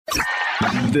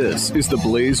This is the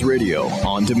Blaze Radio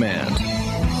on demand.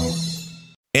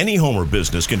 Any home or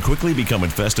business can quickly become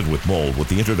infested with mold with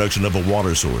the introduction of a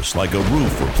water source, like a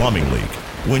roof or plumbing leak.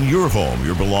 When your home,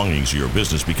 your belongings, or your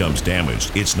business becomes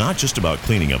damaged, it's not just about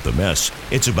cleaning up the mess,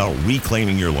 it's about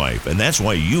reclaiming your life, and that's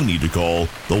why you need to call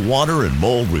the Water and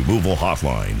Mold Removal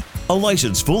Hotline. A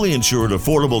licensed, fully insured,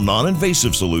 affordable,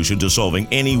 non-invasive solution to solving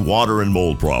any water and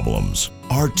mold problems.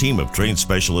 Our team of trained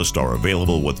specialists are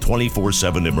available with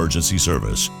 24/7 emergency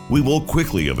service. We will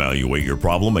quickly evaluate your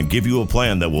problem and give you a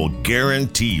plan that will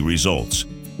guarantee results.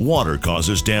 Water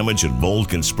causes damage and mold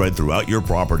can spread throughout your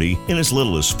property in as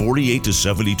little as 48 to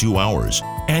 72 hours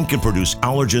and can produce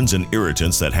allergens and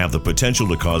irritants that have the potential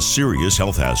to cause serious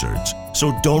health hazards.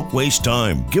 So don't waste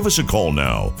time. Give us a call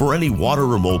now. For any water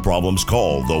or mold problems,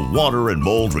 call the Water and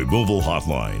Mold Removal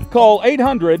Hotline. Call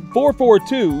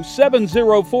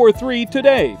 800-442-7043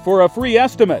 today for a free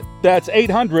estimate. That's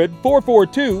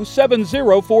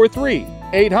 800-442-7043.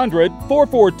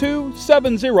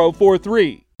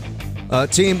 800-442-7043.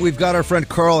 Team, we've got our friend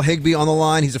Carl Higbie on the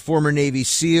line. He's a former Navy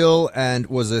SEAL and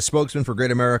was a spokesman for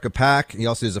Great America PAC. He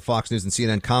also is a Fox News and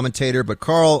CNN commentator. But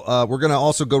Carl, we're going to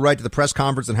also go right to the press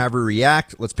conference and have her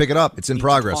react. Let's pick it up. It's in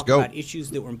progress. Go. About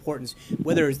issues that were important,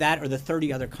 whether it's that or the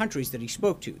 30 other countries that he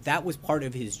spoke to. That was part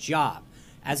of his job.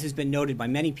 As has been noted by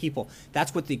many people,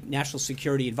 that's what the National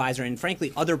Security Advisor and,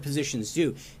 frankly, other positions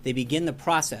do. They begin the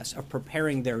process of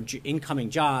preparing their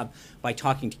incoming job by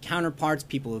talking to counterparts,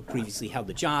 people who have previously held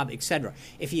the job, etc.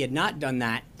 If he had not done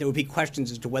that, there would be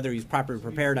questions as to whether he was properly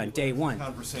prepared on day one.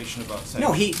 Conversation about saying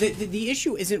no, the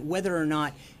issue isn't whether or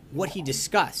not what he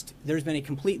discussed. There's been a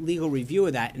complete legal review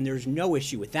of that, and there's no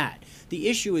issue with that. The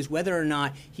issue is whether or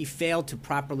not he failed to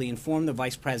properly inform the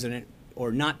vice president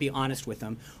or not be honest with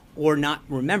him, or not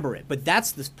remember it. But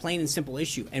that's the plain and simple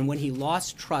issue. And when he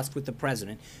lost trust with the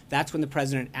president, that's when the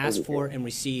president asked for and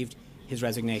received his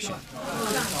resignation.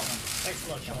 Thanks a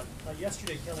lot, Sean.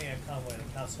 Yesterday, Kellyanne Conway, the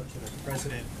counsel to the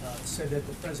president, said that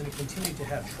the president continued to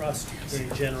have trust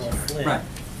in General Flynn. Right.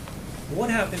 What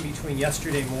happened between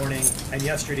yesterday morning and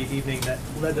yesterday evening that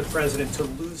led the president to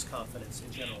lose confidence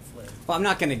in General Flynn? Well, I'm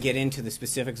not going to get into the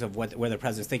specifics of where the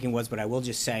president's thinking was, but I will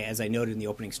just say, as I noted in the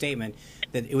opening statement,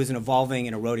 that it was an evolving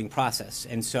and eroding process.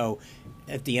 And so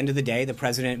at the end of the day, the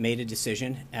president made a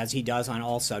decision, as he does on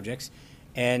all subjects,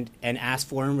 and asked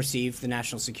for and received the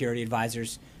National Security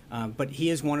Advisor's. But he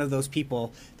is one of those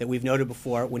people that we've noted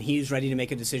before. When he's ready to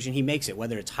make a decision, he makes it,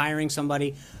 whether it's hiring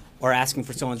somebody or asking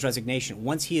for someone's resignation.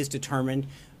 Once he is determined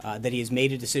that he has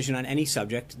made a decision on any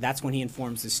subject, that's when he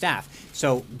informs his staff.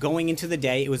 So going into the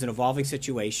day, it was an evolving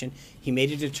situation. He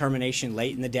made a determination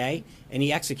late in the day, and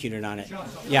he executed on it.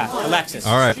 Yeah, Alexis.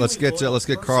 All right, let's get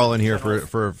Carl in here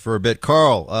for a bit.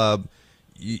 Carl,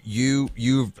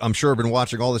 you I'm sure have been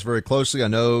watching all this very closely. I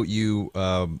know you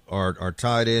are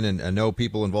tied in and know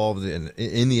people involved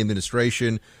in the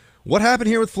administration. What happened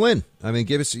here with Flynn? I mean,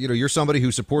 give us, you're somebody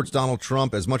who supports Donald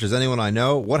Trump as much as anyone I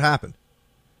know. What happened?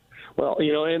 Well,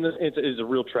 and it's a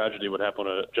real tragedy what happened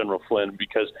to General Flynn,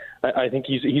 because I think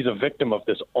he's a victim of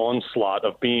this onslaught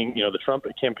of being, the Trump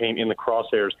campaign in the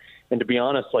crosshairs. And to be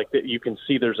honest, you can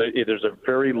see there's a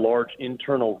very large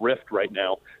internal rift right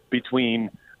now between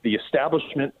the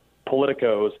establishment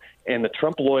politicos and the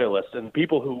Trump loyalists, and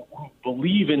people who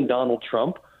believe in Donald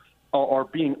Trump are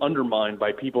being undermined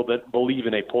by people that believe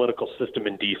in a political system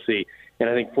in D.C. And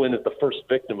I think Flynn is the first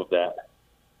victim of that.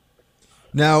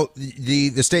 Now,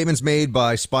 the statements made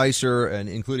by Spicer, and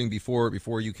including before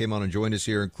you came on and joined us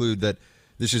here, include that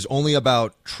this is only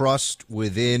about trust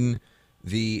within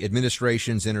the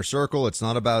administration's inner circle. It's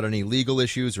not about any legal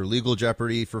issues or legal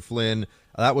jeopardy for Flynn.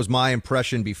 That was my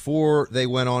impression before they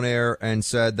went on air and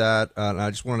said that. And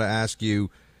I just wanted to ask you,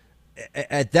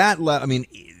 at that level, I mean,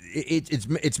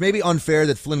 it's maybe unfair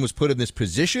that Flynn was put in this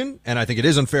position, and I think it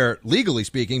is unfair legally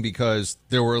speaking because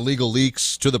there were illegal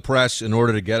leaks to the press in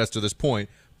order to get us to this point.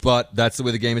 But that's the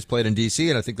way the game is played in D.C.,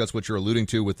 and I think that's what you're alluding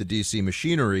to with the D.C.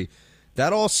 machinery.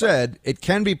 That all said, it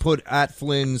can be put at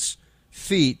Flynn's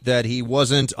feet that he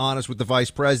wasn't honest with the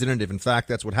vice president, if in fact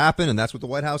that's what happened, and that's what the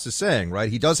White House is saying, right?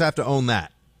 He does have to own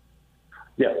that.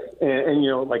 Yes, and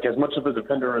as much of a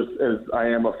defender as I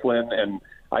am of Flynn, and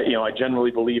I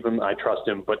generally believe him, I trust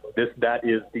him, but that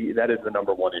is the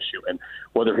number one issue, and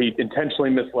whether he intentionally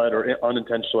misled or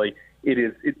unintentionally, it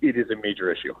is a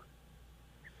major issue.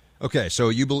 Okay, so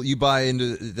you buy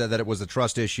into that it was a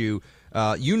trust issue.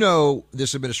 You know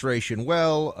this administration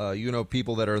well. You know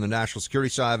people that are in the national security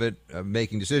side of it,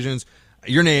 making decisions.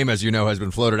 Your name, as you know, has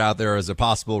been floated out there as a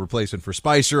possible replacement for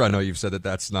Spicer. I know you've said that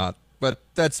that's not, but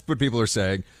that's what people are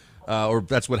saying, or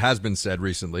that's what has been said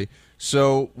recently.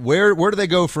 So where do they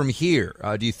go from here?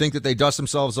 Do you think that they dust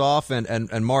themselves off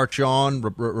and march on,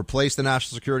 replace the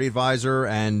National Security Advisor,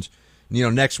 and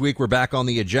next week we're back on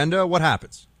the agenda? What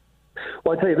happens?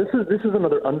 Well, I tell you, this is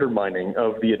another undermining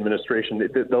of the administration.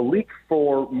 The leak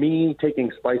for me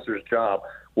taking Spicer's job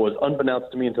was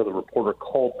unbeknownst to me until the reporter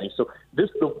called me. So the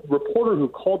reporter who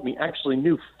called me actually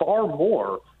knew far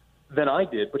more than I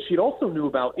did, but she also knew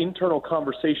about internal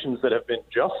conversations that have been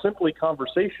just simply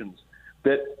conversations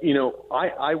that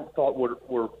I thought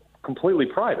were completely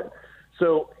private.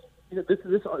 So this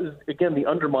is again the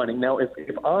undermining. Now, if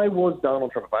I was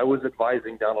Donald Trump, if I was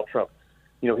advising Donald Trump,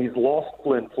 he's lost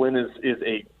Flynn. Flynn is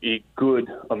a good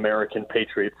American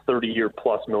patriot, 30-year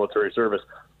plus military service.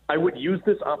 I would use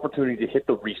this opportunity to hit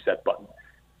the reset button.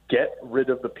 Get rid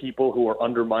of the people who are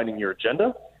undermining your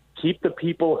agenda. Keep the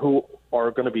people who are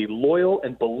going to be loyal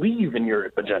and believe in your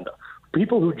agenda.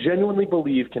 People who genuinely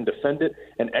believe can defend it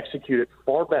and execute it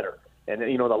far better. And,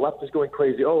 the left is going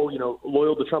crazy.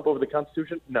 Loyal to Trump over the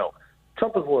Constitution? No.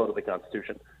 Trump is loyal to the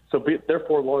Constitution. So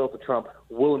therefore, loyal to Trump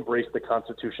will embrace the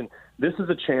Constitution. This is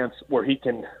a chance where he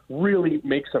can really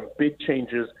make some big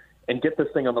changes and get this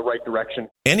thing on the right direction.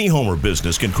 Any home or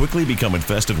business can quickly become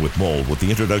infested with mold with the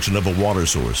introduction of a water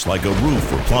source like a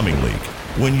roof or plumbing leak.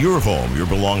 When your home, your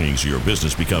belongings, or your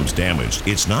business becomes damaged,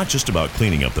 it's not just about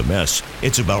cleaning up the mess,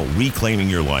 it's about reclaiming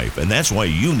your life, and that's why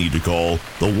you need to call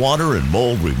the Water and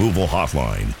Mold Removal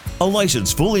Hotline. A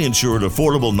licensed, fully insured,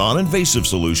 affordable, non-invasive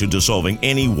solution to solving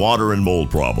any water and mold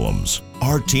problems.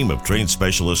 Our team of trained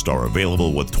specialists are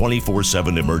available with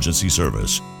 24/7 emergency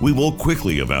service. We will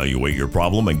quickly evaluate your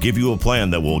problem and give you a plan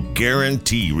that will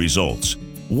guarantee results.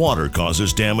 Water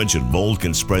causes damage and mold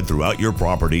can spread throughout your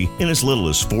property in as little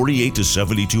as 48 to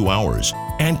 72 hours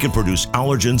and can produce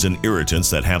allergens and irritants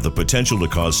that have the potential to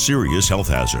cause serious health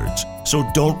hazards. So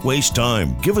don't waste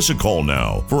time. Give us a call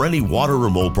now. For any water or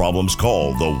mold problems,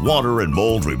 call the Water and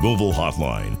Mold Removal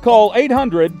Hotline. Call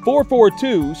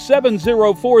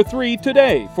 800-442-7043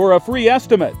 today for a free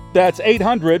estimate. That's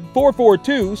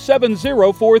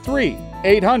 800-442-7043.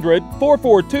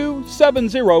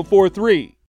 800-442-7043.